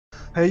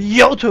Hey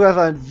yo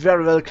together and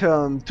very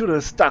welcome to the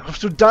StarCraft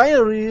 2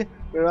 diary,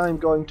 where I'm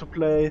going to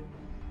play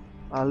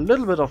a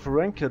little bit of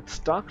ranked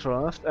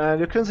StarCraft,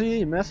 and you can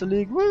see Master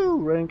League,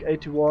 woo, rank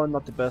 81,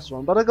 not the best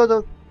one, but I got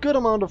a good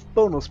amount of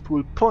bonus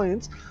pool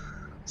points.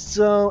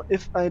 So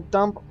if I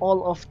dump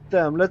all of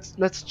them,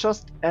 let's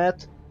just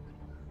add.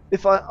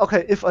 If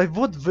I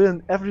would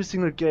win every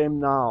single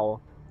game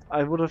now,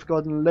 I would have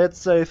gotten, let's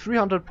say,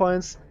 300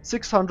 points,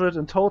 600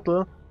 in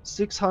total,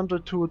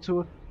 600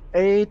 to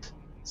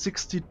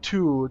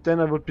 862. Then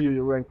I would be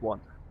rank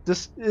 1.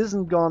 This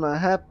isn't gonna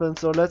happen,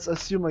 so let's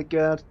assume I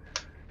get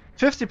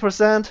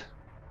 50%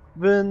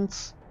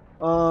 wins.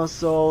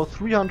 So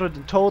 300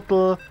 in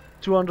total,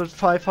 200,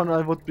 500.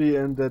 I would be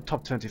in the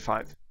top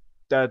 25.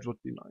 That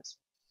would be nice.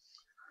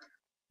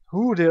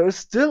 Ooh, there is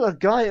still a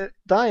guy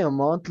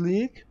Diamond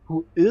League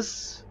who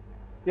is...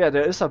 Yeah,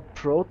 there is a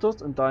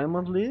Protoss in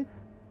Diamond League.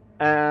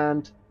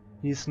 And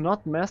he's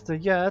not Master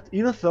yet,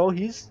 even though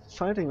he's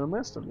fighting a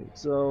Master League.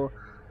 So...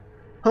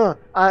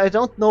 I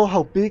don't know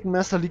how big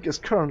Master League is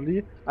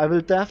currently. I will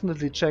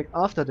definitely check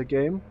after the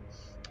game.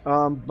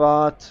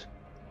 But...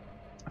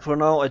 For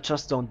now, I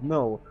just don't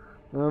know.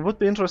 It would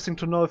be interesting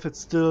to know if it's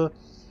still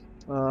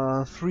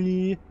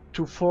 3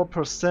 to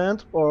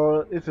 4%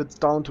 or if it's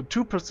down to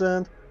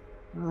 2%.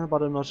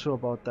 But I'm not sure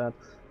about that.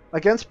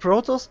 Against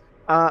Protoss,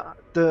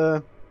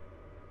 the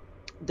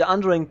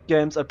unranked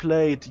games I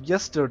played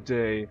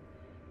yesterday,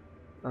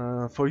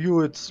 for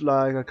you it's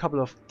like a couple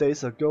of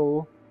days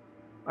ago,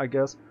 I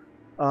guess,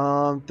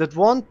 that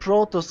one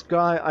Protoss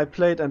guy I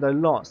played and I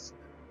lost.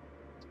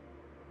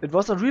 It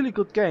was a really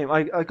good game.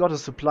 I got a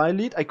supply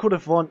lead. I could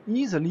have won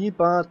easily,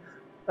 but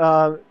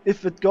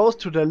if it goes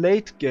to the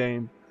late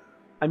game,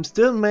 I'm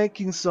still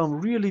making some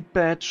really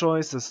bad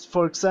choices.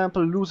 For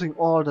example, losing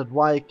all that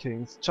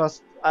Vikings.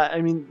 I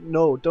mean,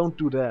 no, don't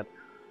do that.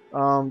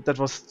 That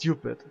was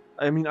stupid.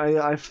 I mean,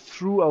 I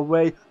threw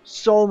away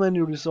so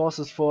many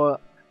resources for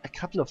a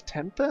couple of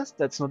Tempests.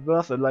 That's not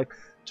worth it. Like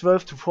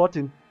 12 to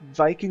 14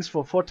 Vikings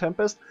for 4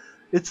 Tempests.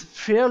 It's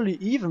fairly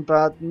even,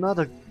 but not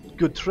a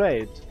good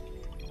trade.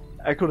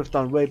 I could have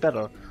done way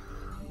better.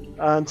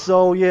 And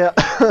so, yeah,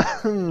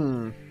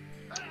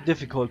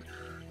 difficult.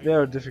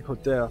 Very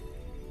difficult there.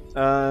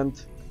 And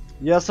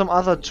yeah, some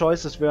other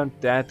choices weren't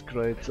that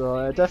great, so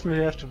I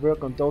definitely have to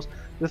work on those.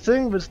 The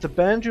thing with the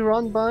Banshee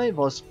run by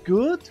was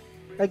good,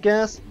 I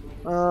guess.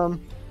 I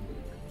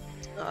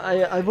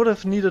would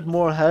have needed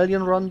more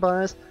Hellion run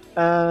bys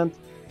and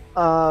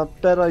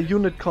better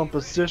unit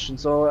composition,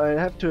 so I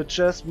have to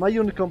adjust my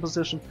unit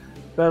composition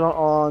better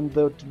on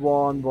that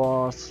one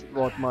was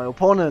what my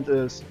opponent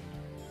is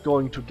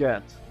going to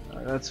get.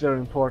 That's very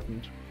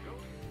important.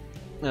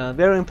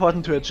 Very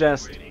important to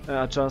adjust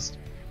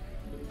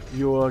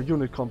your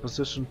unit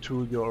composition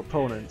to your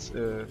opponents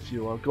if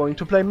you are going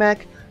to play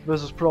mech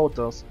versus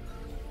Protoss.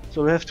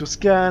 So you have to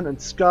scan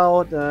and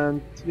scout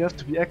and you have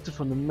to be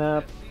active on the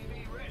map.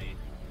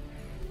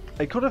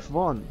 I could have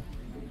won.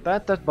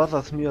 That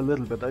bothers me a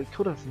little bit. I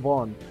could have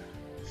won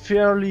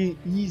fairly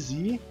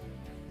easy,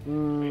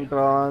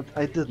 but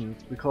I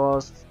didn't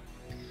because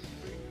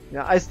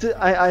yeah,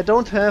 I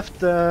don't have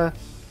the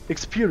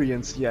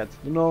experience yet,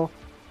 you know.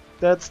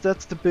 That's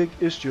the big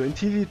issue. In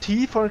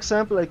TvP, for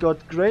example, I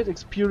got great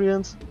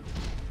experience,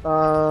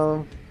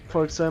 for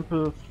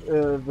example,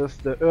 with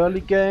the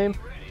early game,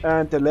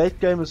 and the late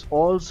game is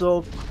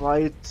also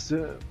quite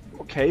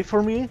okay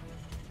for me.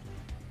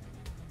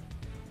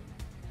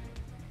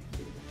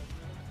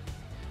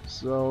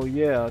 So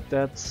yeah,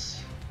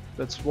 that's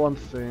one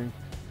thing.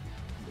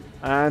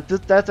 And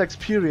that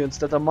experience,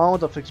 that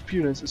amount of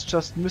experience, is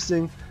just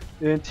missing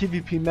in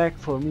TvP mech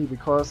for me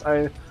because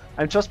I'm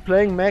just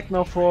playing mech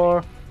now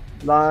for,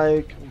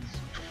 like,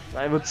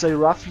 I would say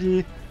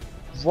roughly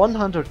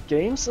 100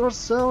 games or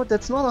so.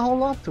 That's not a whole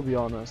lot, to be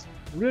honest.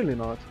 Really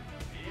not.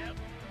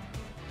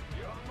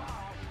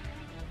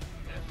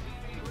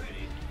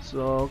 So,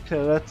 okay,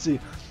 let's see.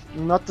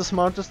 Not the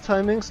smartest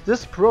timings.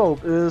 This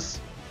probe is...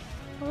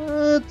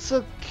 it's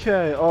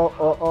okay.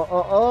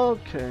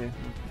 Okay.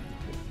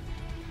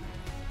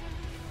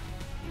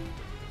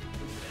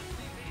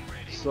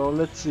 So,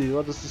 let's see.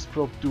 What is this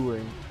probe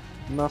doing?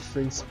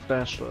 Nothing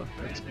special.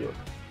 That's good.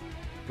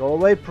 Go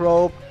away,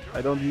 probe.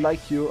 I don't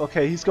like you.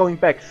 Okay, he's going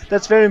back.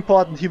 That's very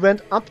important. He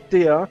went up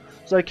there,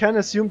 so I can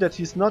assume that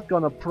he's not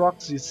gonna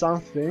proxy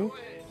something.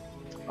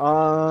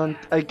 And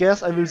I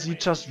guess I will see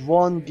just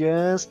one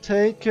gas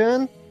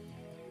taken.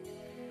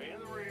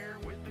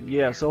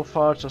 Yeah, so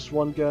far just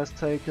one gas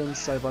taken.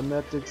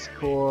 Cybernetics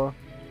core.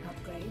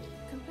 Upgrade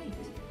complete.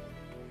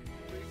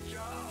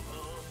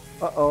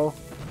 Uh-oh.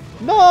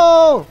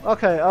 No!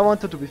 Okay, I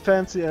wanted to be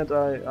fancy and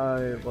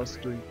I was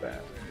doing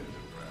bad.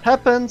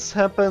 Happens.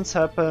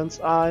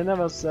 I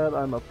never said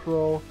I'm a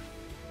pro,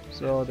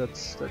 so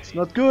that's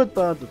not good,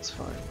 but it's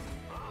fine.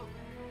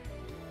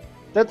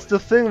 That's the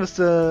thing with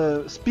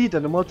the speed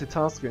and the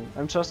multitasking.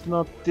 I'm just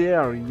not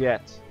there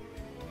yet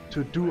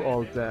to do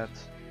all that.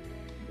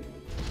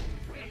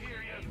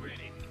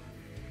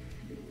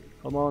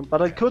 Come on,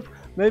 but I could.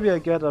 Maybe I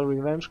get a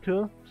revenge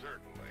kill.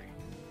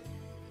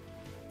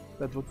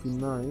 That would be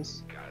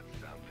nice.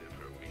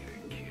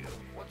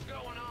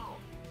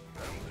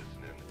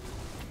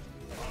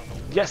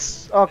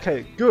 Yes!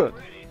 Okay, good.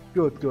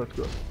 Good, good,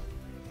 good.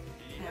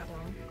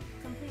 Add-on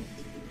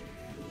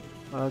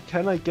complete.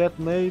 Can I get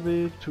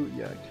maybe two?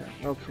 Yeah, I can.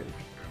 Okay.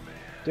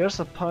 There's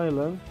a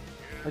pylon.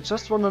 I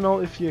just want to know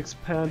if he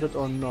expanded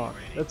or not.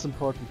 That's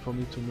important for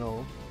me to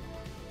know.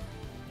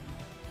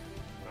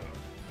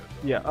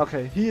 Yeah,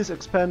 okay. He is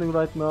expanding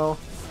right now.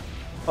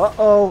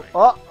 Uh-oh!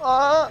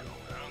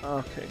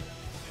 Okay.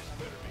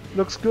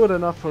 Looks good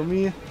enough for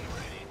me.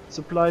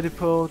 Supply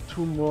depot,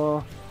 2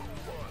 more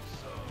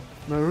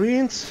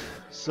Marines.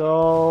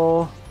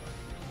 So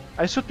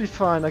I should be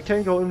fine. I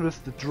can go in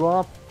with the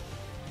drop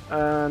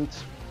and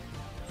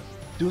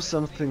do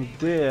something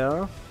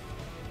there.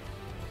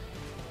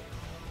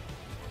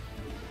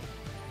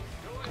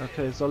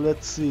 Okay, so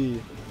let's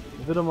see.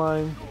 Widow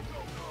mine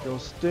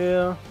goes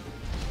there.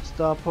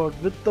 Starport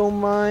widow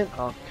mine.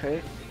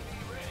 Okay.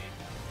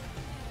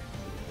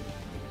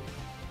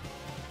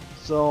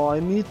 So I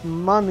need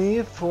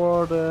money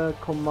for the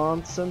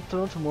command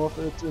center to move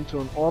it into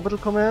an orbital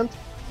command.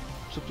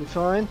 Should be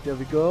fine. There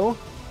we go.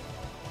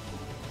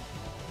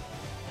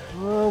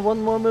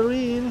 One more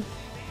marine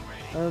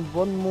and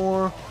one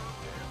more.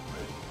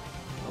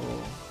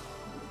 Oh.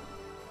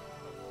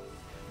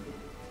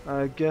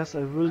 I guess I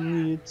will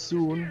need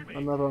soon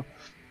another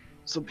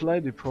supply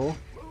depot.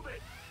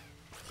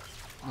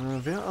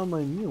 Where are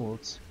my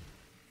mules?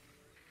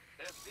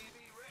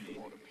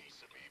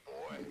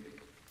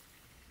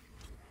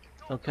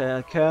 Okay,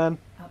 I can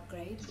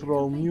Upgrade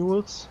throw complete.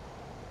 mules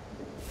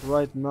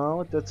right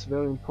now. That's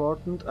very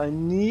important. I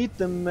need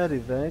the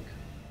medivac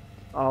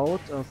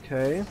out.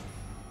 Okay.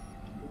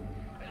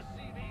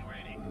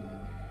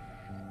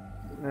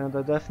 And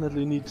I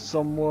definitely need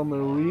some more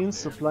marines.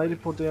 Supply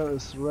depot there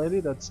is ready.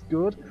 That's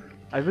good.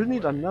 I will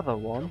need another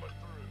one.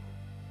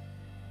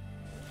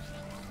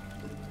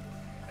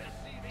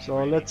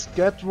 So let's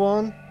get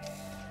one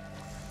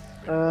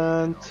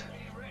and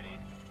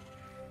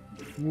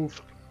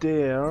move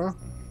there.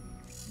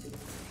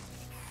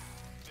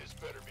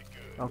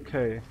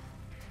 Okay.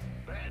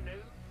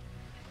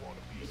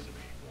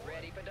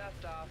 Ready for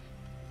dust off.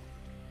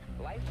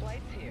 Life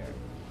flight's here.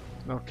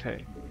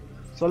 Okay.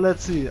 So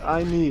let's see.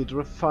 I need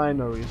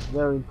refineries.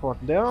 Very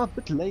important. They are a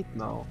bit late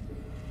now,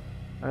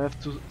 I have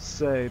to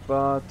say,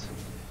 but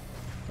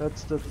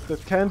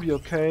that can be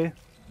okay.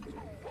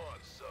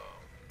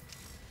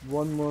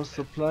 One more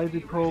supply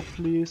depot,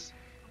 please.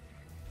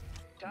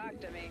 Talk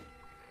to me.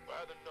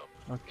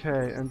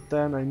 Okay, and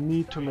then I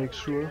need to make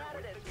sure.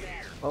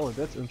 Oh,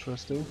 that's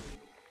interesting.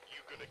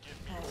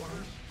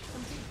 Add-on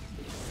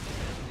complete.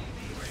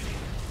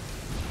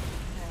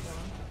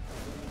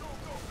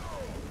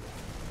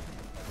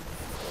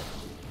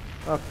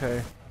 Add-on.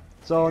 Okay,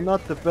 so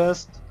not the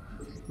best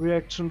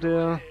reaction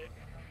there.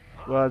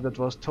 Well, that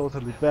was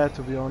totally bad,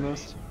 to be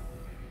honest.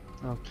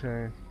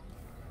 Okay.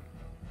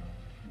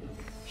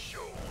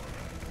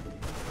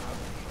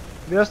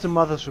 There's the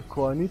mothership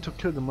core. I need to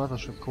kill the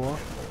mothership core.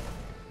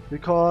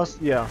 Because,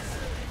 yeah.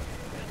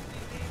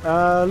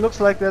 Looks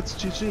like that's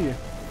GG.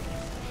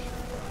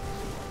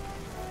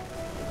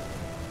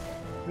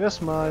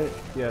 Where's my...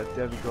 Yeah,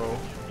 there we go.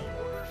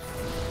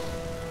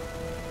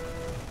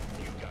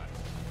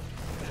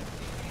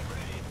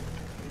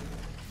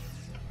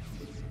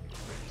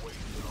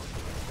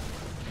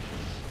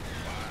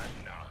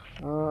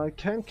 I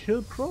can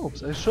kill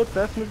probes. I should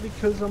definitely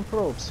kill some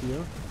probes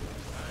here.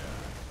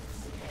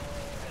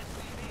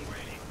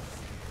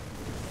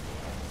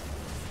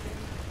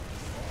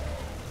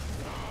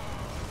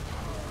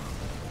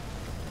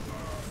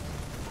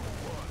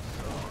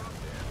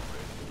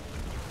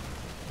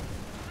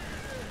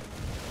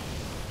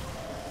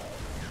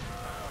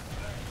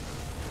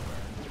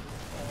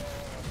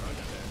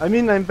 I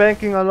mean, I'm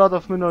banking a lot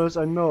of minerals,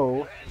 I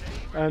know,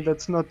 and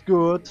that's not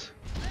good.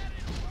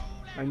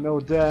 I know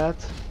that.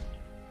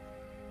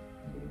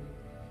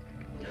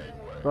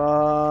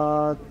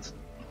 But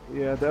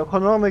yeah, the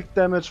economic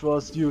damage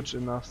was huge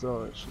enough,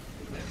 so it should...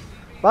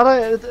 But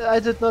I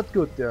did not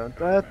good there.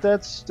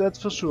 That's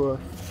for sure.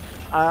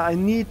 I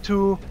need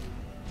to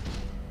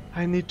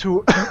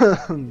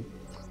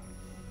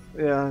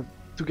yeah,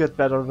 to get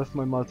better with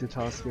my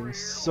multitasking.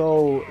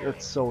 So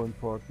it's so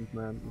important,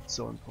 man. It's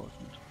so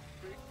important.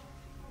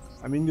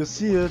 I mean, you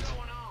see it.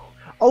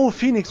 Oh,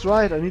 Phoenix,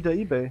 right? I need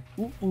an eBay.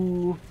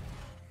 Ooh.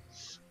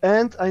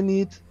 And I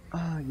need...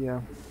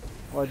 yeah.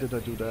 Why did I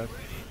do that?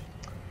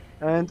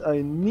 And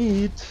I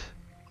need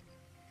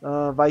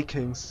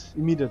Vikings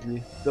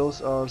immediately.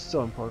 Those are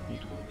so important.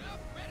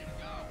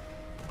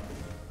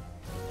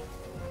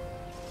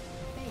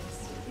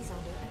 Base is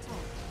under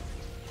attack.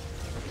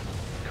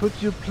 Could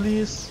you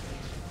please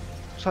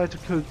try to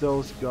kill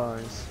those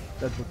guys?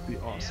 That would be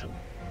awesome.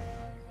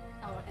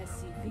 Our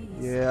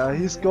SCVs Yeah,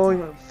 he's under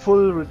going attack.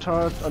 full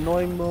retard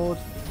annoying mode.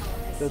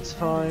 That's SCVs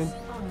fine.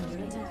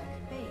 under attack.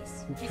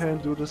 Base You is can't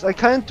under do this. I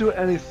can't do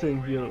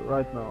anything here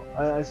right now.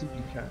 I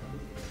simply can't.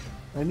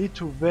 I need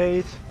to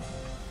wait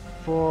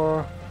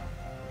for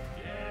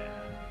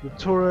the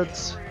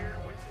turrets.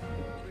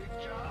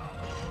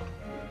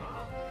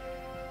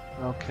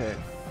 Okay.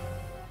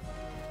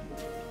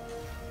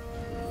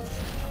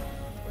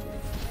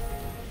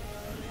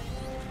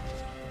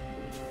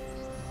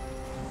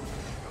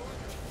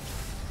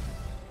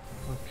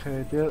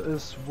 Okay, there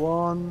is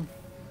one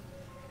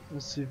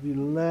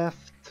SCV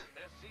left.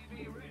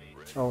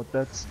 Oh,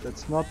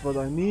 that's not what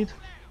I need.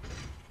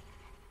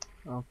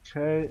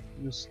 Okay,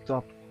 you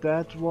stop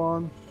that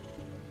one.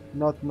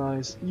 Not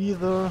nice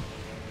either.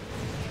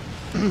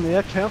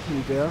 Yeah,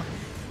 carefully there.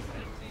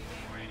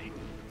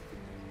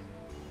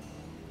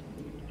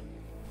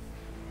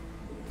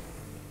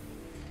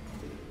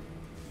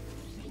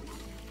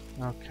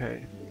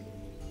 Okay.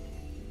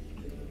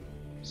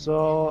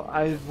 So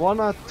I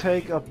wanna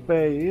take a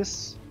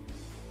base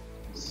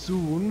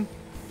soon,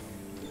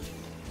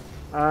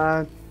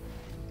 and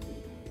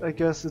I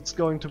guess it's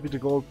going to be the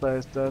gold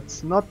base.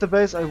 That's not the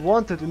base I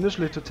wanted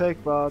initially to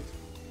take, but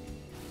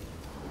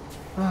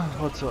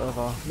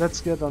whatsoever. Let's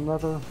get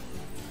another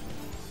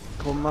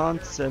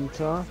command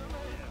center,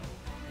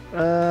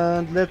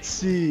 and let's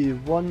see.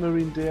 One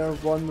marine there,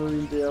 one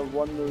marine there,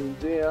 one marine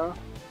there.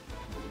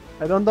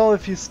 I don't know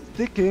if he's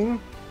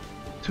sticking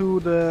to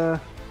the.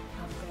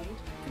 Upgrade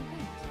complete.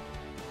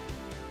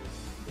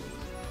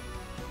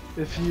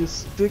 If he is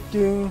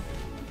sticking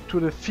to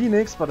the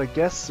Phoenix, but I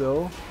guess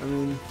so. I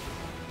mean.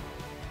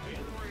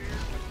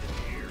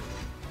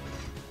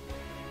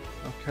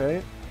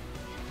 Okay.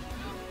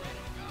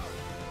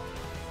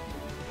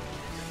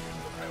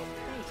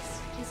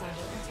 Base is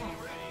under attack.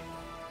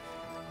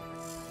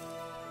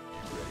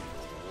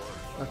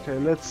 Okay,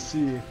 let's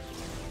see.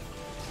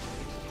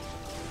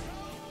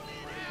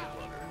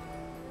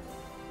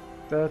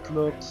 That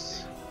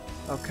looks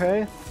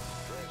okay.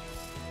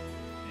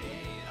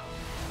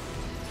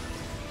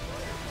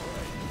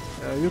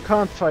 You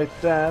can't fight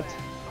that.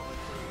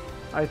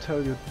 I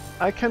tell you.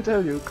 I can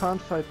tell you, you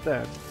can't fight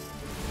that.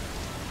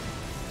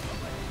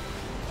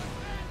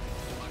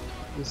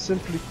 You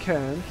simply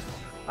can't.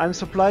 I'm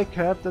supply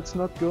capped, that's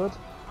not good.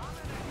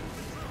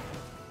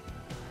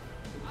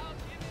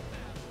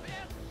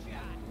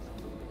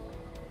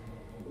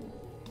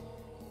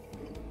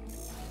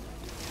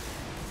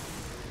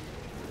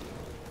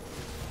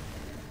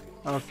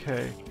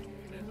 Okay.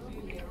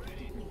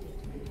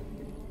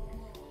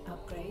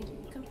 Upgrade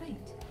complete.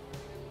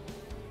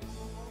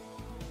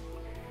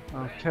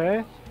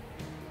 Okay.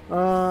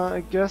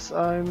 I guess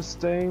I'm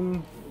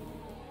staying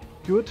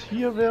good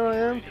here where I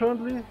am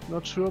currently.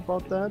 Not sure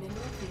about that.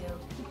 Mineral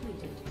field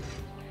depleted.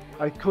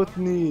 I could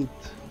need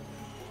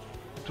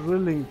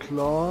drilling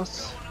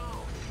claws.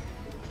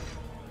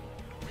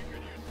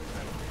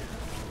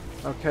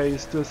 Okay,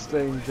 he's still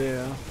staying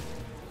there.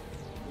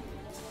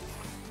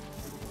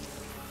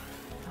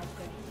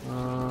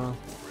 Upgrade.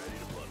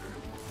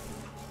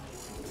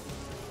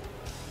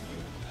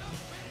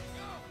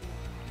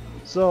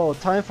 So,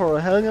 time for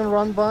a Hellion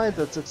run by.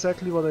 That's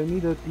exactly what I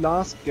needed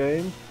last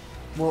game.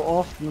 More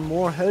often,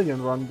 more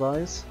Hellion run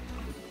bys.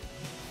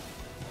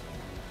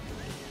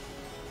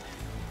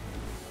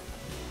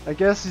 I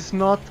guess he's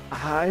not.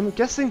 I'm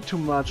guessing too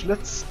much.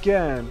 Let's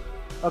scan.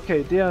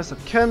 Okay, there's a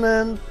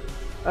cannon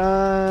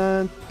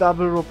and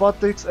double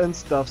robotics and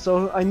stuff.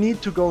 So I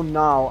need to go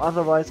now,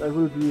 otherwise I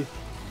will be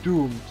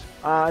doomed.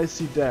 Ah, I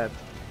see that.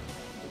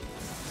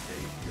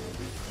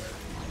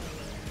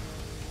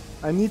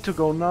 I need to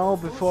go now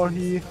before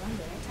he Under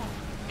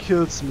attack.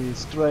 kills me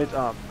straight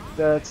up.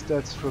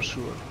 That's for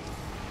sure.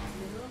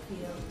 Mineral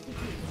field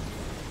depleted.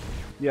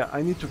 Yeah,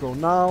 I need to go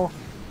now,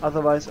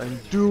 otherwise I'm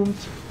doomed.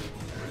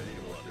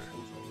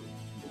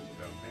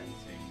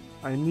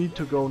 I need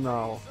to go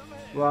now.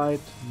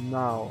 Right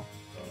now.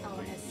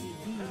 Our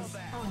SCVs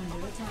are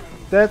under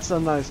attack. That's a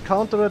nice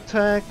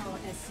counterattack. Our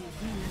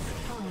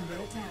SCVs are under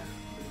attack.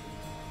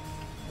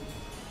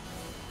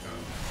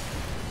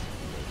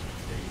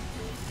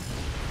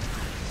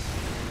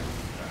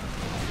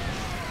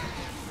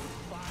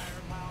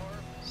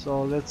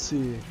 So let's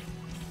see.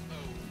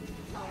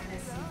 Our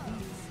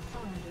SCVs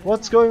are under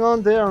What's going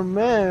on there,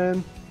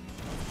 man?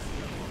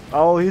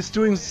 Oh, he's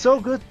doing so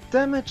good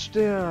damage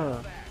there.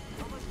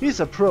 He's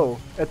a pro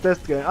at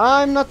that game.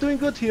 I'm not doing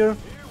good here,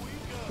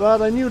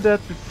 but I knew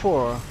that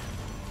before.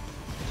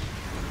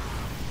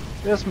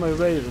 There's my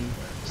Raven,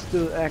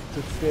 still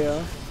active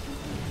there.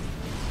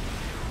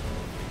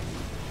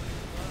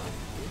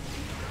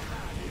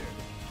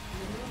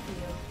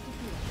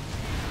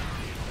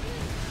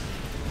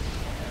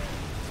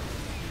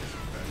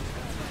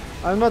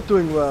 I'm not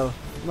doing well,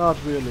 not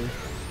really.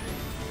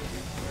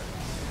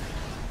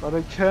 But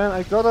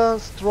I got a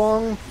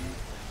strong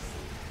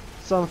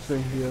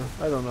something here,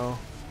 I don't know.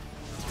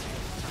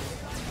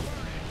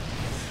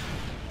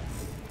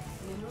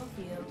 Mineral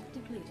field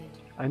depleted.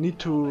 I need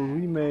to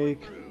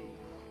remake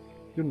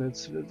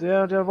units.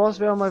 Where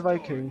are my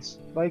Vikings?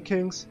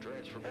 Vikings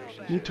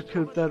need to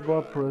kill that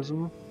warp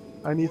prism.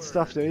 I need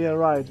stuff there, yeah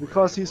right,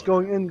 because he's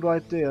going in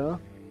right there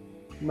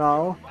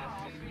now.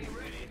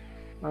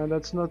 And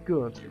that's not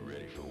good.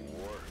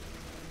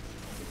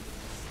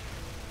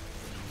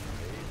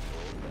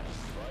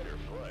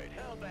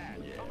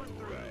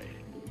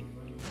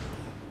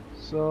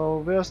 So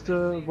where's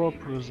the warp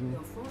prism?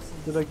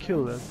 Did I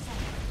kill it?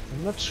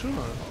 I'm not sure.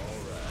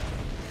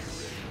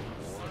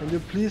 Can you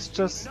please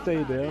just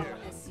stay there?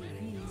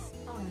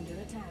 SCVs are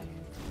under attack.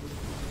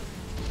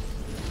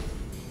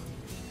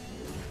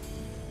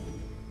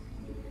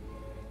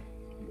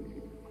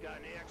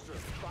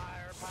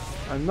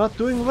 I'm not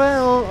doing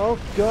well. Oh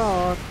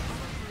god.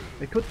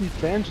 I could need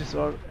banshees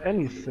or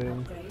anything.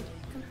 Upgrade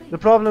complete. The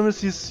problem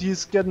is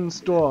he's getting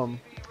storm,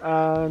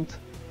 and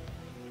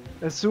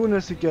as soon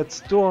as he gets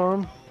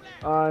storm,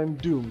 I'm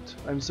doomed.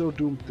 I'm so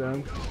doomed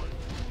then.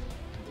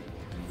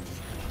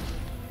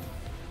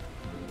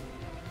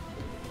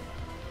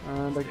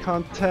 And I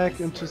can't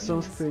tag into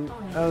something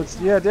else.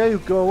 Yeah, there you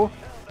go.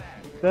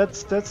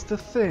 That's the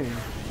thing.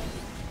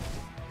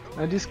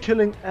 And he's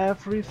killing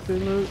every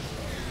single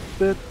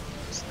bit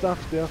stuff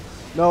there.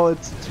 No,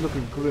 it's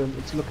looking grim.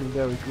 It's looking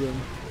very grim.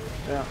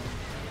 Yeah.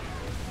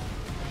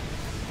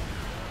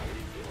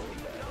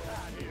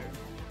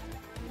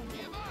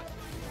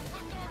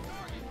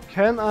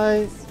 Can I?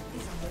 Is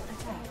under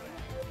attack.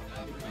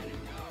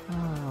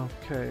 Ah,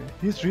 okay.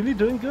 He's really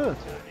doing good.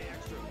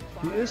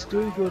 He is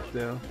doing good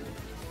there.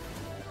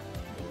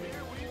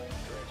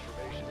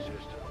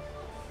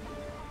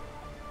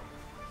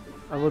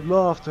 I would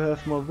love to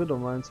have more Widow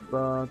Mines,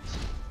 but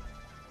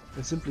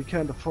I simply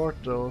can't afford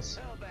those.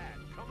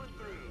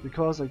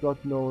 Because I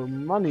got no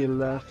money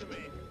left.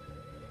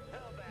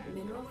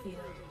 Mineral field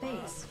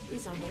base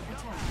is under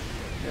attack.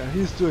 Yeah,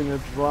 he's doing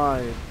it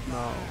right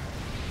now.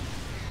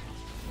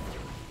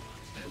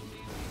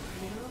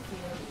 Mineral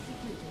field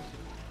depleted.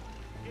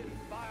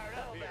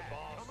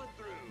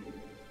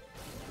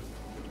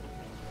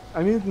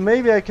 I mean,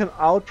 maybe I can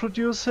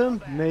outproduce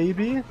him,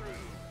 maybe.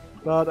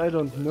 But I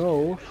don't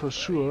know for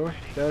sure.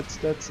 That's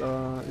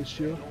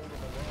issue.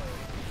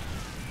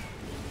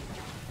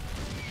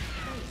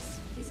 Base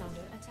is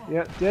under attack.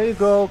 Yeah, there you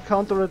go.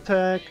 Counter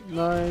attack.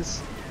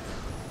 Nice. Your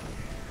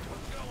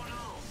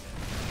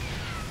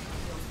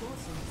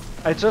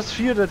forces I just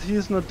fear that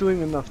he's not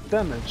doing enough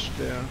damage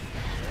there.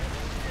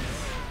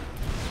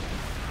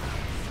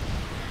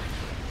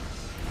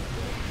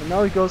 And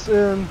now he goes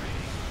in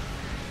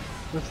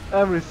with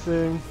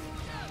everything,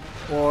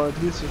 or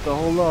at least with a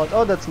whole lot.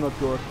 Oh, that's not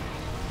good.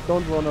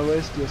 Don't wanna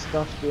waste your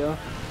stuff there.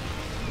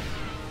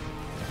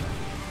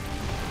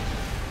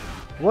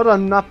 What a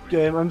nub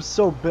game, I'm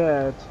so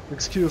bad.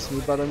 Excuse me,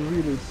 but I'm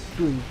really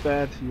doing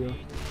bad here.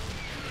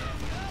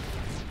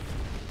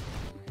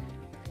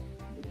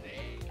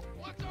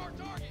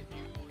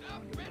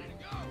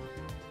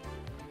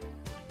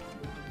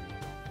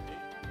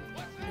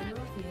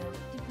 mineral field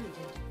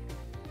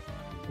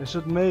depleted. I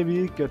should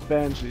maybe get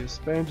banshees.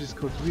 Banshees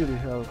could really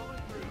help.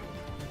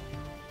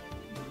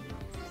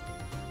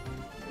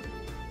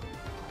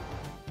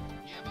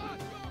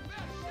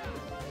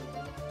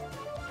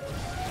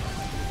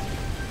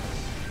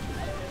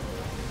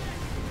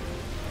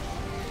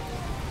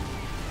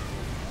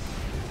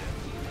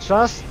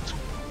 Just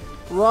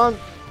run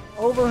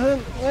over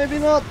him, maybe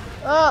not.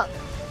 Ah!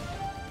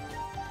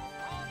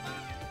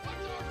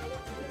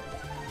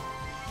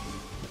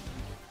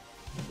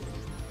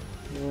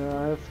 Yeah,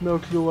 I have no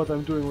clue what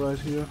I'm doing right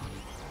here.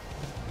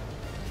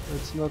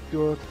 It's not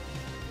good.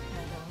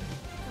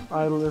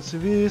 Add-on Idle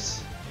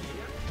SCVs,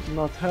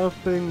 not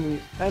helping me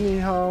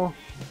anyhow.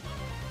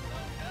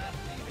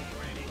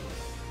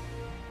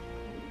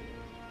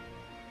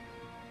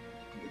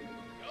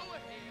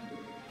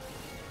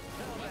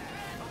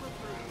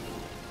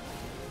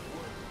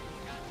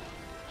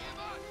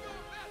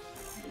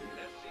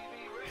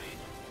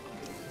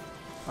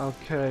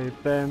 Okay,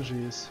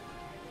 banshees.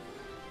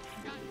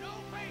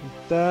 And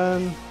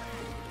then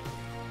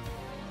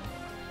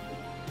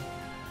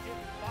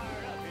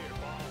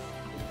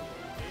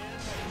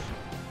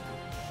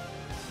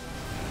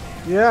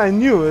yeah, I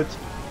knew it.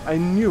 I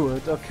knew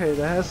it. Okay,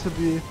 there has to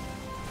be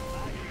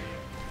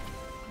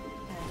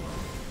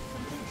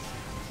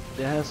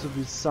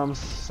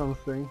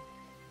something.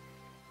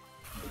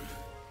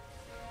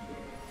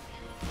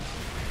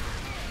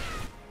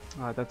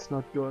 Ah, that's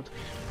not good.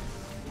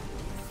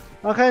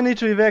 Okay, I need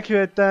to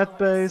evacuate that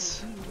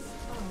base.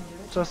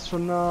 Just for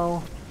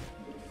now.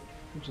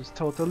 Which is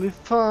totally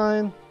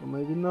fine. Or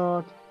maybe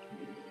not.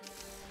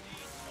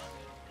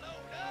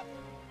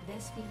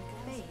 Vespine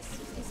base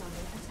is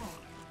under attack.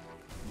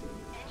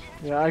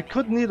 Yeah, I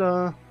could need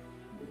a...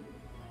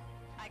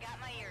 I got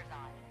my ears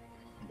on.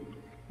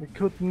 I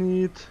could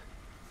need...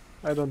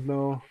 I don't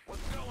know.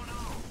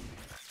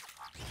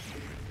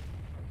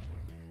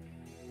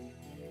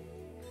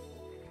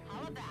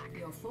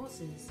 Your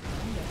forces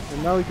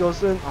And now he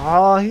goes in.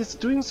 Ah, he's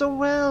doing so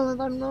well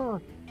and I'm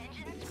not.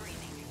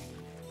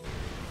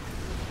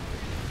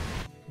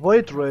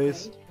 Void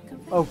Race.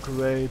 Oh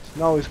great,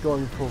 now he's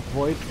going for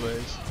Void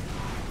Race.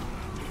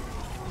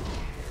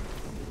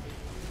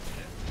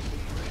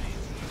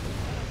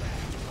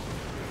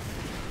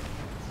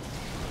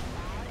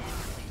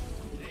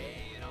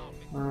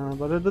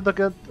 But I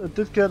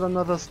did get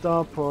another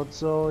starport,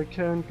 so I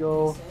can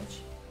go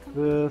research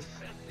with...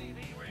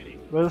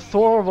 Well,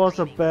 Thor was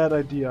a bad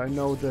idea, I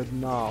know that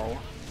now.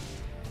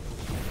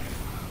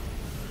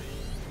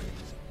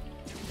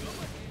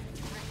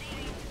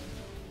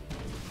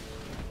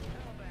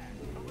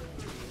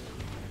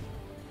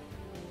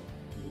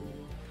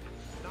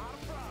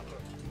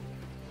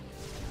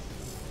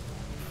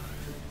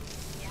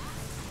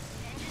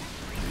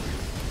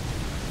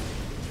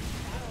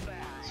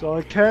 So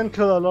I can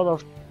kill a lot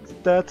of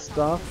that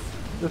stuff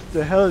with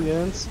the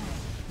Hellions.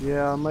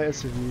 Yeah, my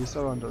SUVs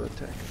are under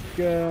attack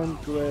again.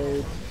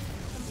 Great.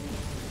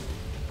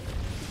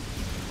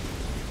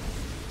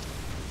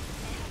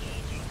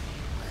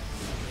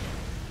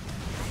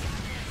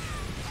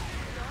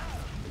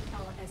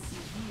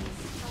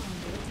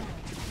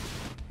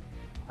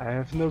 I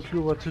have no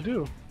clue what to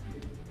do.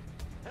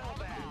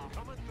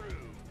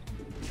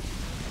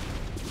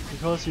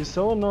 Because he's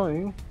so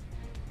annoying.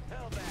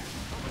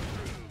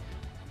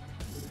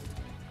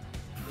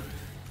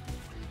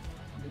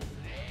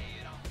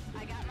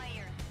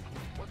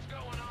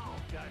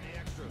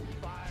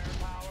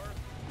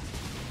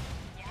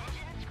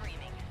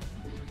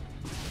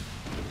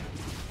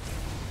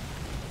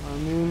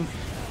 I mean,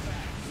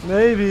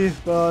 maybe,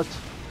 but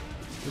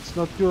it's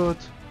not good.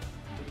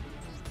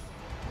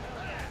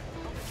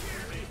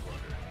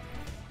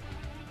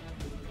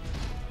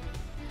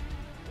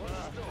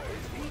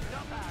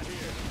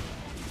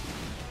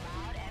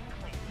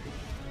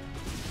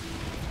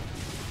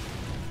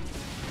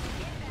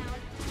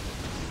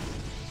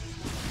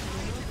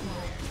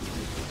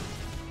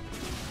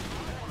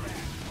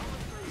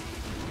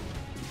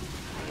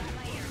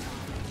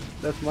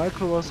 That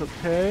micro was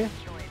okay.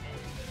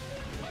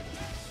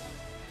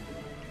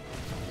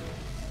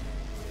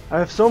 I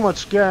have so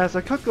much gas,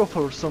 I could go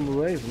for some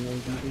Raven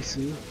maybe, you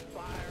see.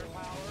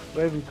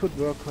 Raven could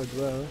work quite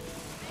well.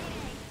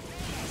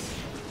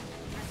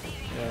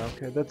 Yeah,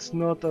 okay, that's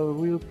not a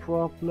real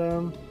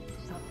problem.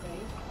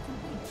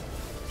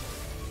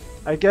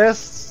 I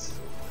guess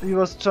he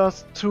was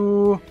just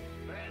too,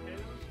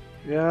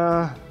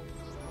 yeah,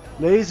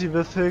 lazy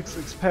with his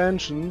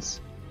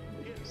expansions.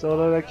 So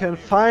that I can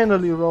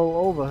finally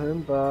roll over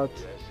him, but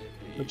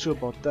not sure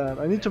about that.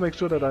 I need to make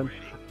sure that I'm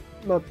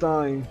not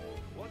dying.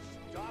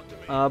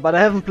 But I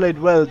haven't played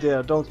well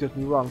there, don't get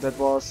me wrong, that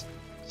was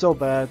so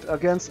bad.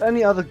 Against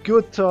any other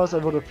good toss I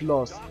would have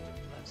lost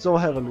so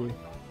heavily.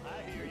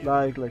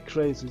 Like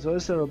crazy. So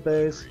is there a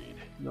base?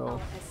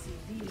 No.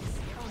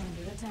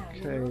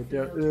 Okay,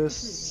 there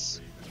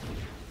is.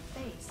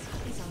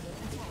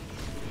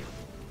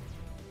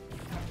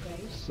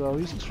 So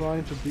he's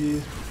trying to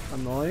be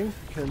annoying,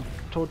 can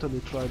totally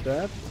try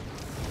that.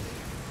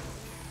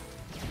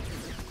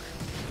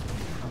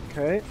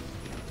 Okay.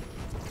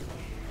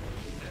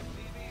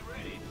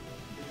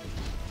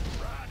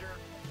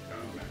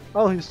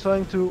 Oh, he's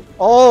trying to.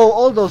 Oh,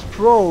 all those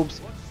probes.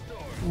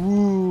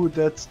 Ooh,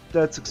 that's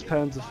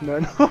expensive,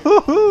 man.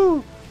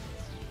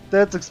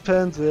 That's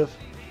expensive.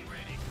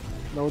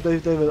 No, they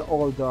will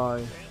all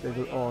die. They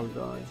will all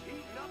die.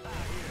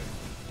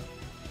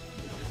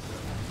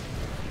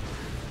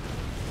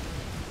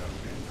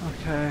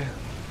 Okay.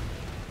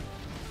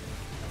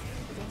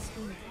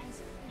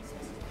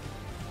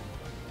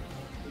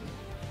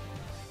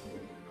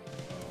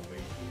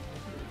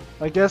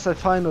 I guess I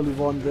finally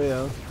won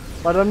there.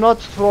 But I'm not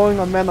throwing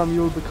a mana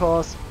mule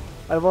because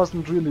I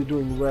wasn't really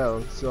doing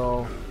well,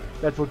 so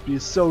that would be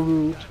so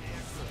rude.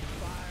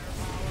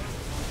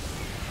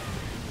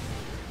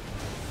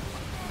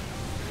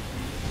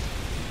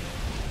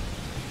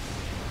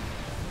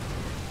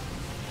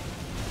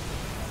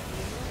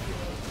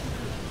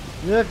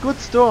 Yeah, good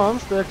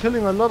storms, they're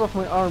killing a lot of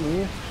my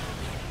army,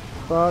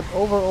 but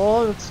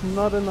overall it's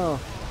not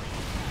enough.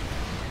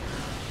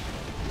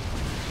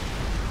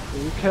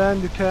 You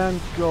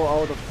can't go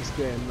out of this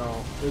game now.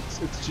 It's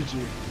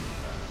GG.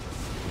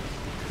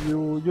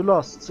 You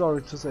lost,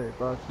 sorry to say,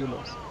 but you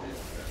lost.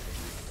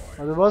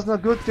 But it wasn't a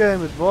good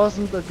game, it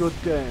wasn't a good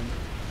game.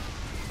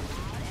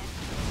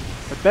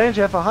 But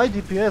Banshee have a high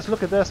DPS,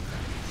 look at this.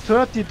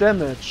 30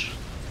 damage.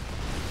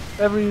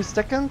 Every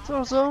second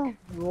or so?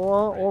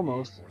 Or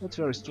almost. That's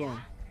very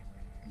strong.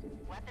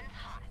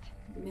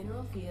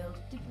 Mineral field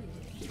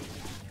depleted.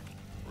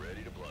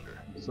 Ready to blunder.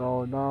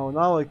 So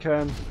now I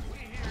can.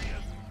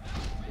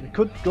 I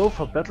could go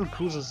for battle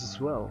cruisers as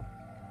well.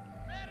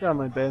 Yeah,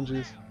 my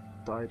Banshees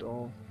died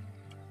all.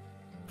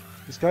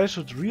 This guy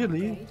should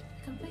really Upgrade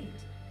complete.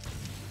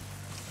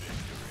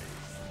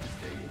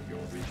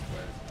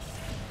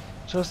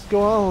 just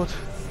go out.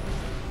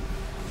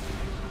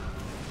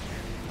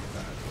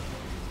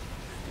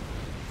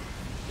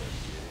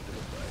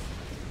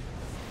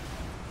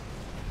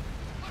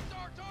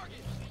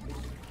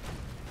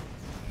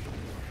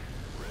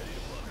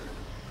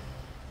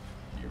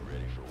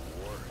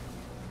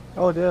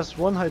 Oh, there's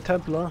one High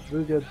Templar.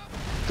 Will get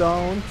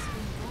down.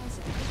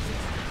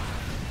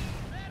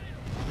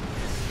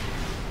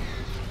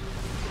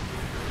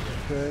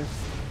 Okay.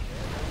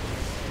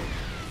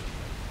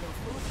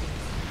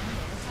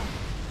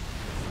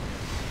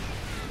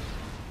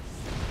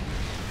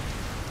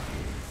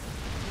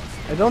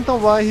 I don't know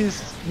why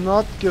he's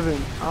not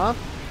giving up,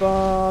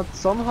 but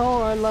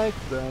somehow I like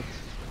that.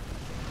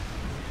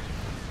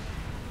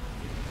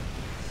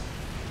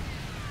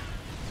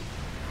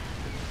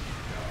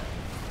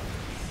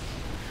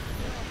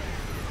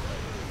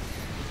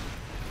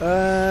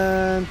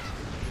 And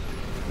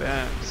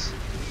dance.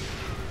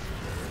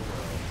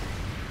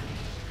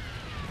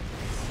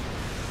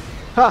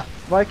 Ha!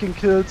 Viking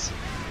kills.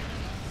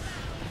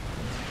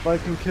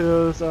 Viking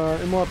kills are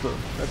immortal.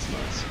 That's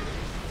nice.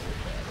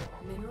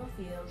 Mineral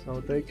field.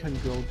 So they can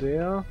go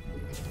there.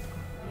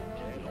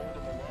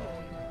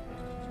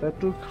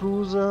 Battle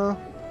cruiser.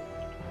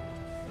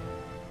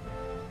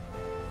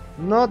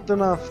 Not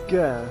enough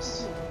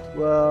gas.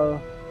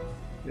 Well,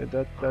 yeah,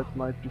 that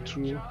might be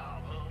true.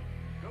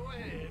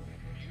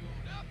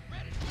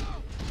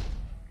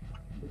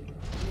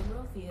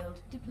 Mineral field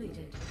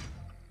depleted.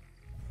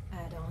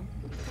 Add-on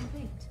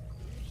complete.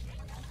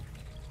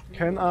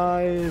 Can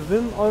I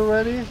win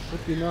already?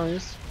 Would be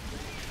nice.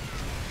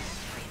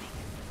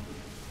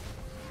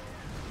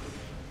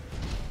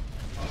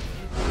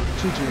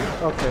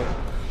 GG. Okay.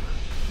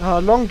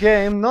 Long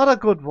game, not a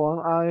good one.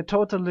 I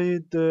totally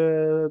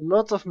did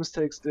lots of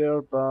mistakes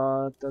there,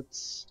 but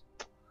that's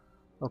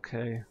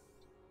okay.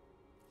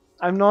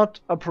 I'm not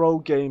a pro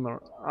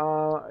gamer.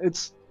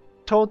 It's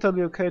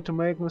totally okay to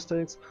make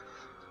mistakes.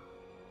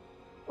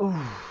 Oof.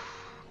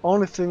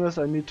 Only thing is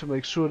I need to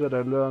make sure that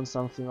I learn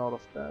something out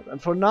of that.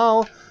 And for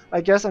now,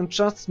 I guess I'm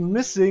just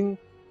missing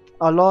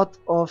a lot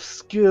of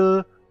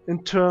skill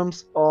in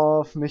terms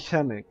of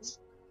mechanics.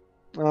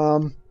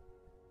 I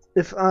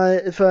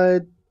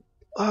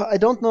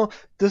don't know,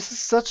 this is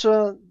such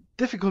a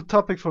difficult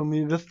topic for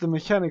me with the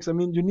mechanics. I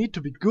mean, you need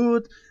to be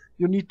good,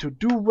 you need to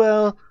do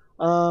well,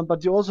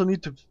 but you also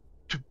need to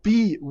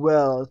be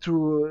well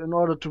in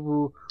order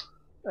to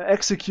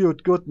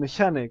execute good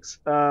mechanics.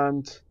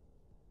 And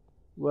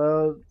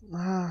well,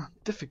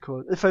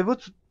 difficult. If I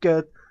would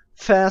get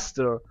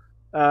faster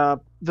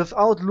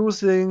without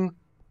losing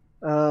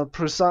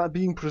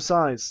being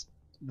precise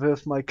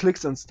with my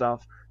clicks and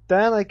stuff,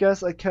 then I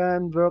guess I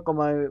can work on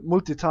my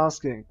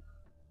multitasking.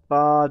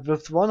 But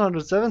with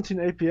 117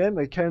 APM,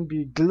 I can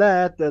be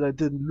glad that I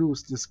didn't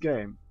lose this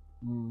game.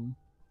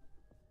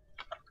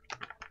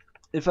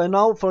 If I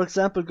now, for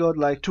example, got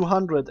like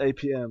 200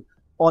 APM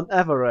on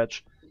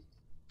average,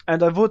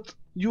 and I would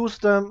use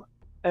them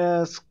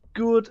as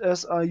good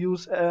as I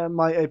use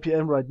my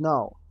APM right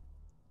now,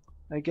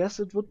 I guess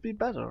it would be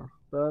better.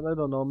 But I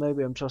don't know,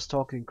 maybe I'm just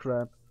talking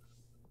crap.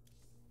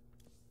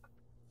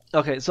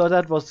 Okay, so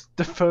that was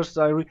the first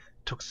diary.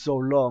 Took so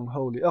long,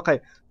 holy.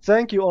 Okay,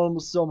 thank you all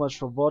so much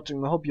for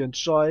watching. I hope you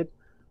enjoyed.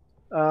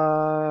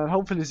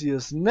 Hopefully see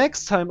us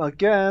next time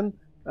again,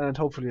 and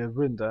hopefully I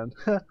win then.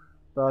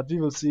 But we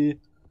will see.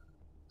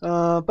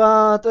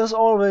 But as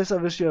always, I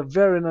wish you a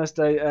very nice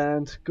day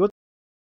and goodbye.